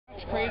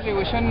crazy.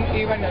 We shouldn't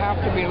even have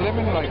to be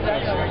living like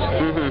this.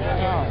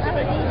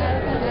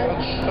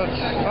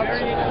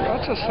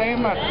 That's the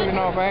same at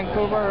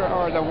Vancouver,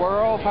 or the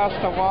world has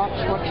to watch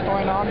what's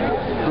going on here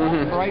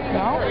right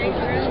now.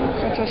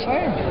 It's the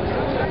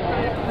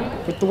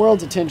same. With the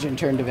world's attention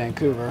turned to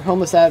Vancouver,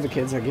 homeless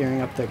advocates are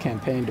gearing up their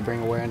campaign to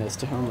bring awareness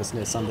to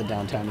homelessness on the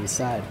downtown east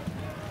side.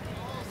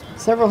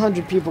 Several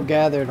hundred people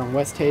gathered on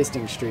West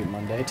Hastings Street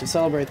Monday to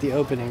celebrate the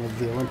opening of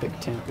the Olympic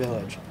Tent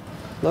Village.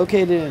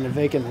 Located in a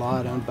vacant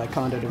lot owned by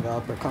condo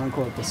developer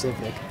Concord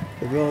Pacific,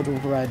 the village will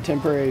provide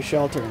temporary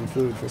shelter and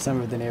food for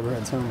some of the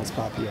neighborhood's homeless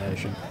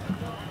population.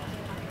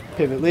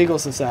 Pivot Legal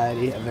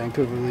Society, a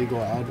Vancouver legal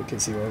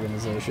advocacy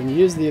organization,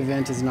 used the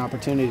event as an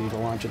opportunity to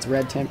launch its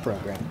Red Tent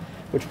program,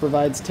 which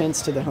provides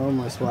tents to the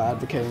homeless while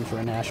advocating for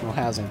a national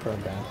housing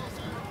program.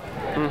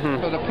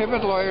 So the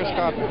Pivot lawyers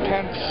got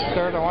tents.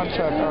 They're the ones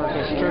that are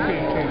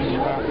distributing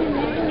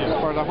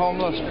for the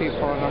homeless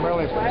people, and I'm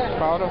really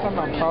proud of them.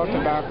 I'm proud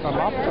to back them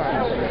up.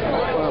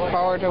 We're a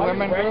Power to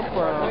Women group.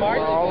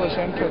 We're always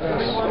into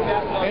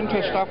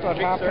stuff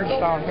that happens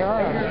down here,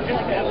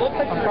 and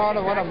I'm proud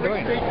of what I'm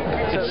doing.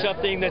 It's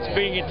something that's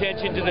bringing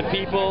attention to the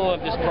people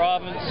of this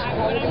province,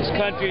 this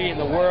country,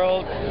 and the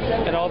world,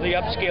 and all the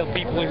upscale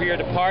people who are here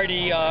to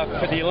party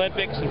for the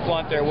Olympics and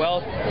flaunt their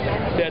wealth.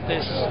 That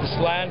this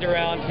land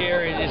around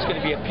here is going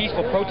to be a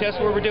peaceful protest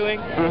where we're doing,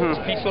 as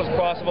peaceful as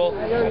possible,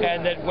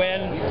 and that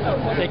when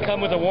they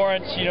come with the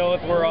warrants,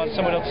 if we're on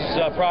someone else's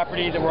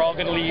property, that we're all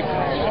going to leave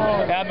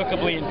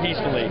amicably and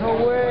peacefully.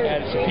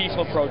 And it's a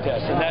peaceful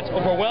protest, and that's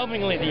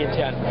overwhelmingly the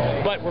intent.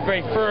 But we're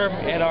very firm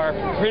in our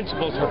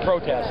principles for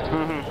protest.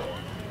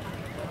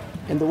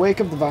 In the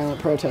wake of the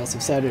violent protests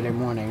of Saturday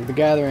morning, the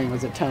gathering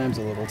was at times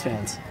a little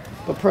tense.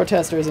 But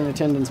protesters in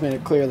attendance made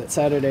it clear that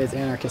Saturday's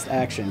anarchist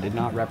action did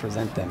not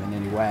represent them in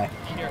any way.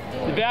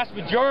 The vast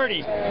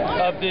majority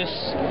of this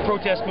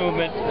protest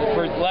movement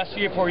for the last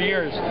 3 or 4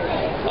 years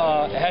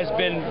has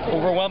been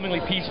overwhelmingly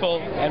peaceful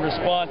and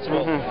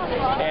responsible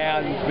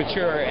and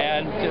mature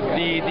and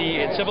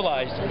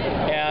civilized.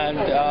 And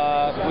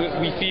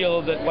we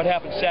feel that what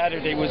happened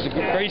Saturday was a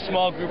very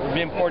small group of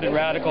imported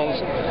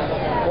radicals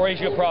or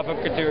Asia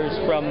provocateurs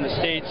from the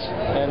States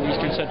and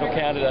Eastern Central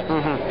Canada.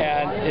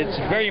 And it's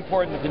very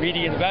important that the media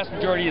and the vast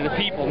majority of the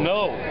people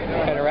know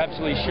and are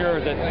absolutely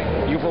sure that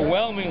the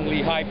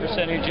overwhelmingly high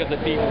percentage of the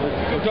people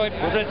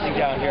protesting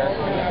down here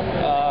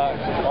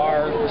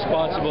are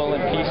responsible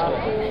and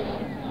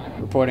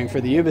peaceful. Reporting for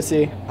the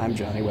Ubyssey, I'm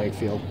Jonny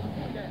Wakefield.